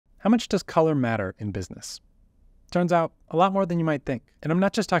How much does color matter in business? Turns out a lot more than you might think. And I'm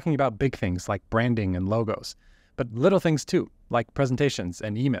not just talking about big things like branding and logos, but little things too, like presentations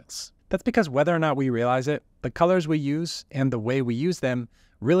and emails. That's because whether or not we realize it, the colors we use and the way we use them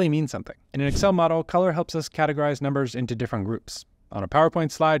really mean something. In an Excel model, color helps us categorize numbers into different groups. On a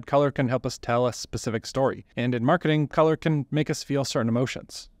PowerPoint slide, color can help us tell a specific story. And in marketing, color can make us feel certain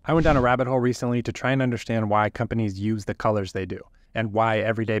emotions. I went down a rabbit hole recently to try and understand why companies use the colors they do, and why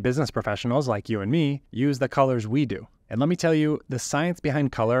everyday business professionals like you and me use the colors we do. And let me tell you, the science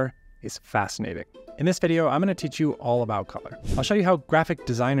behind color is fascinating. In this video, I'm going to teach you all about color. I'll show you how graphic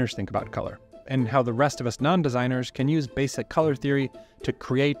designers think about color, and how the rest of us non-designers can use basic color theory to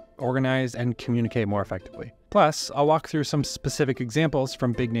create, organize, and communicate more effectively. Plus, I'll walk through some specific examples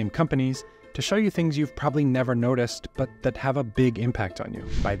from big-name companies to show you things you've probably never noticed, but that have a big impact on you.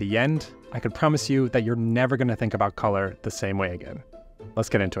 By the end, I can promise you that you're never going to think about color the same way again. Let's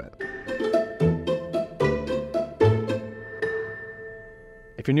get into it.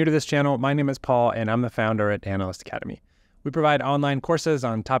 If you're new to this channel, my name is Paul, and I'm the founder at Analyst Academy. We provide online courses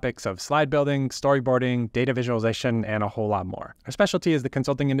on topics of slide building, storyboarding, data visualization, and a whole lot more. Our specialty is the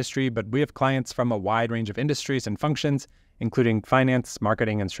consulting industry, but we have clients from a wide range of industries and functions, including finance,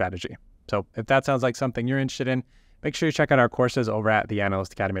 marketing, and strategy. So if that sounds like something you're interested in, make sure you check out our courses over at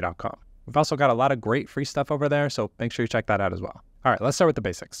theanalystacademy.com. We've also got a lot of great free stuff over there, so make sure you check that out as well. All right, let's start with the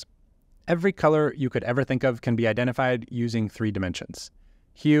basics. Every color you could ever think of can be identified using 3 dimensions: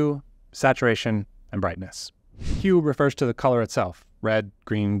 hue, saturation, and brightness. Hue refers to the color itself: red,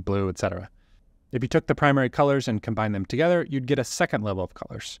 green, blue, etc. If you took the primary colors and combined them together, you'd get a second level of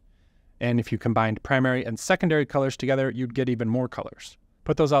colors. And if you combined primary and secondary colors together, you'd get even more colors.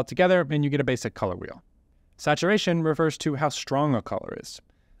 Put those all together and you get a basic color wheel. Saturation refers to how strong a color is.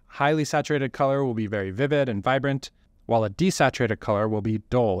 Highly saturated color will be very vivid and vibrant, while a desaturated color will be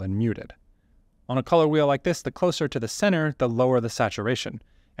dull and muted. On a color wheel like this, the closer to the center, the lower the saturation,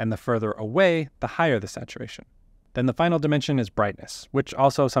 and the further away, the higher the saturation. Then the final dimension is brightness, which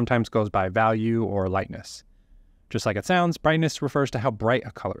also sometimes goes by value or lightness. Just like it sounds, brightness refers to how bright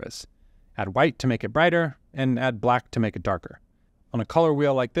a color is. Add white to make it brighter, and add black to make it darker. On a color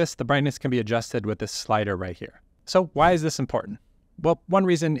wheel like this, the brightness can be adjusted with this slider right here. So why is this important? Well, one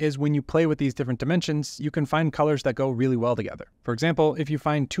reason is when you play with these different dimensions, you can find colors that go really well together. For example, if you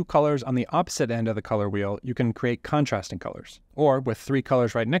find 2 colors on the opposite end of the color wheel, you can create contrasting colors. Or with 3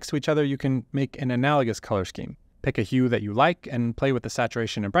 colors right next to each other, you can make an analogous color scheme. Pick a hue that you like and play with the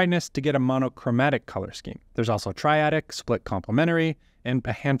saturation and brightness to get a monochromatic color scheme. There's also triadic, split complementary, and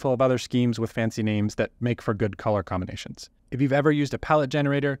a handful of other schemes with fancy names that make for good color combinations. If you've ever used a palette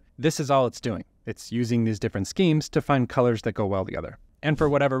generator, this is all it's doing. It's using these different schemes to find colors that go well together. And for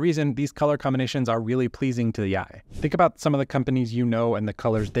whatever reason, these color combinations are really pleasing to the eye. Think about some of the companies you know and the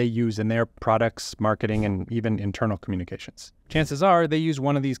colors they use in their products, marketing, and even internal communications. Chances are they use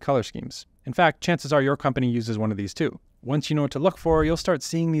one of these color schemes. In fact, chances are your company uses one of these too. Once you know what to look for, you'll start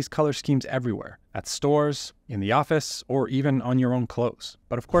seeing these color schemes everywhere, at stores, in the office, or even on your own clothes.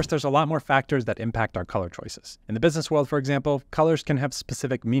 But of course, there's a lot more factors that impact our color choices. In the business world, for example, colors can have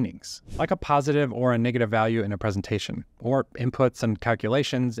specific meanings, like a positive or a negative value in a presentation, or inputs and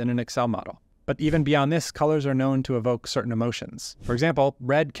calculations in an Excel model. But even beyond this, colors are known to evoke certain emotions. For example,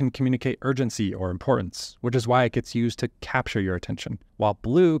 red can communicate urgency or importance, which is why it gets used to capture your attention, while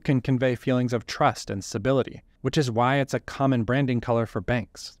blue can convey feelings of trust and stability, which is why it's a common branding color for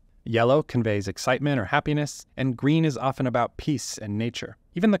banks. Yellow conveys excitement or happiness, and green is often about peace and nature.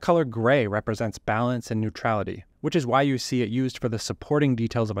 Even the color gray represents balance and neutrality, which is why you see it used for the supporting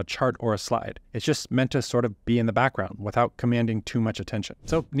details of a chart or a slide. It's just meant to sort of be in the background without commanding too much attention.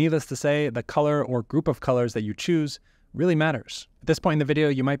 So needless to say, the color or group of colors that you choose really matters. At this point in the video,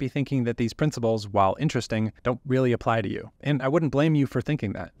 you might be thinking that these principles, while interesting, don't really apply to you. And I wouldn't blame you for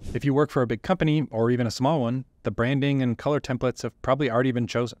thinking that. If you work for a big company, or even a small one, the branding and color templates have probably already been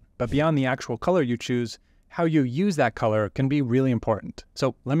chosen. But beyond the actual color you choose, how you use that color can be really important.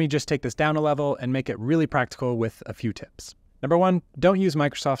 So let me just take this down a level and make it really practical with a few tips. Number 1, don't use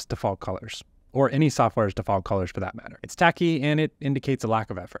Microsoft's default colors, or any software's default colors for that matter. It's tacky and it indicates a lack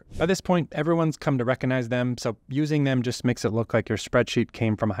of effort. By this point, everyone's come to recognize them, so using them just makes it look like your spreadsheet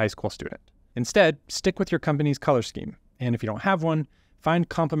came from a high school student. Instead, stick with your company's color scheme. And if you don't have one, find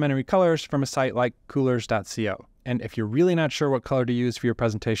complementary colors from a site like coolers.co. And if you're really not sure what color to use for your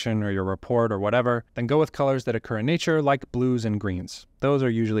presentation or your report or whatever, then go with colors that occur in nature like blues and greens. Those are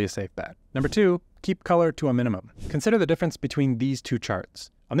usually a safe bet. Number 2, keep color to a minimum. Consider the difference between these two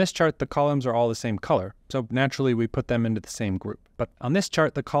charts. On this chart, the columns are all the same color, so naturally we put them into the same group. But on this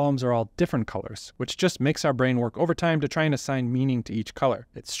chart, the columns are all different colors, which just makes our brain work overtime to try and assign meaning to each color.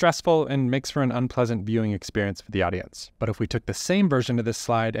 It's stressful and makes for an unpleasant viewing experience for the audience. But if we took the same version of this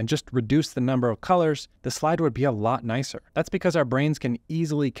slide and just reduced the number of colors, the slide would be a lot nicer. That's because our brains can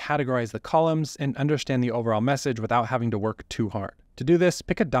easily categorize the columns and understand the overall message without having to work too hard. To do this,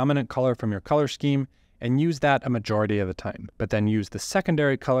 pick a dominant color from your color scheme and use that a majority of the time, but then use the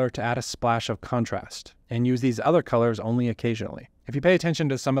secondary color to add a splash of contrast, and use these other colors only occasionally. If you pay attention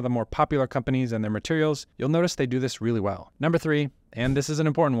to some of the more popular companies and their materials, you'll notice they do this really well. Number 3, and this is an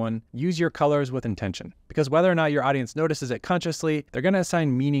important one, use your colors with intention. Because whether or not your audience notices it consciously, they're going to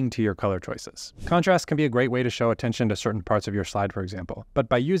assign meaning to your color choices. Contrast can be a great way to show attention to certain parts of your slide, for example. But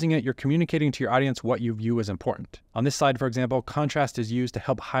by using it, you're communicating to your audience what you view as important. On this slide, for example, contrast is used to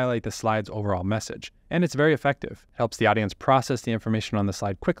help highlight the slide's overall message. And it's very effective. It helps the audience process the information on the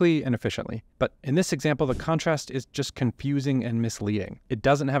slide quickly and efficiently. But in this example, the contrast is just confusing and misleading. It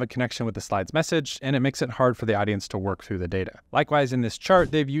doesn't have a connection with the slide's message, and it makes it hard for the audience to work through the data. Likewise, in this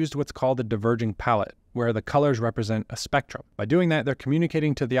chart, they've used what's called a diverging palette, where the colors represent a spectrum. By doing that, they're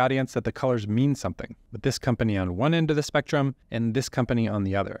communicating to the audience that the colors mean something, with this company on one end of the spectrum and this company on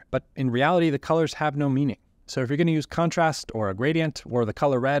the other. But in reality, the colors have no meaning. So if you're going to use contrast or a gradient or the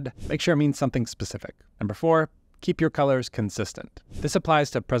color red, make sure it means something specific. Number 4, keep your colors consistent. This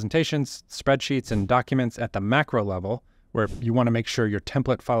applies to presentations, spreadsheets, and documents at the macro level, where you want to make sure your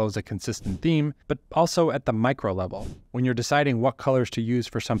template follows a consistent theme, but also at the micro level, when you're deciding what colors to use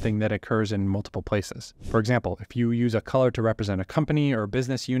for something that occurs in multiple places. For example, if you use a color to represent a company or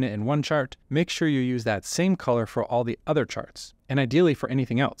business unit in one chart, make sure you use that same color for all the other charts, and ideally for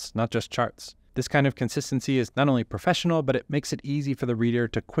anything else, not just charts. This kind of consistency is not only professional, but it makes it easy for the reader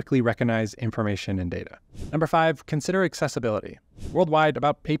to quickly recognize information and data. Number 5, consider accessibility. Worldwide,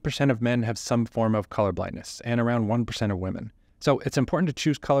 about 8% of men have some form of color blindness, and around 1% of women. So it's important to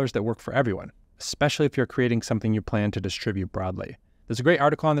choose colors that work for everyone, especially if you're creating something you plan to distribute broadly. There's a great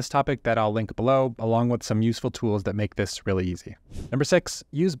article on this topic that I'll link below, along with some useful tools that make this really easy. Number 6,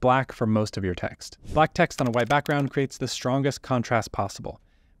 use black for most of your text. Black text on a white background creates the strongest contrast possible,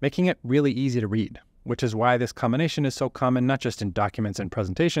 making it really easy to read, which is why this combination is so common not just in documents and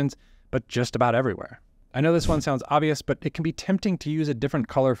presentations, but just about everywhere. I know this one sounds obvious, but it can be tempting to use a different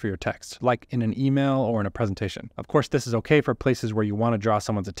color for your text, like in an email or in a presentation. Of course, this is okay for places where you want to draw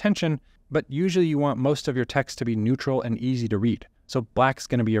someone's attention, but usually you want most of your text to be neutral and easy to read, so black's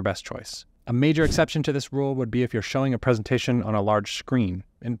going to be your best choice. A major exception to this rule would be if you're showing a presentation on a large screen,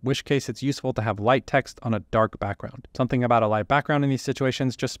 in which case it's useful to have light text on a dark background. Something about a light background in these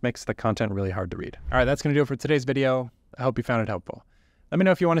situations just makes the content really hard to read. All right, that's going to do it for today's video. I hope you found it helpful. Let me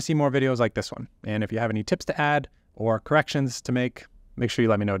know if you want to see more videos like this one. And if you have any tips to add or corrections to make sure you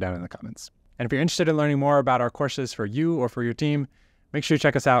let me know down in the comments. And if you're interested in learning more about our courses for you or for your team, make sure you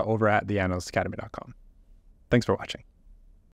check us out over at theanalystacademy.com. Thanks for watching.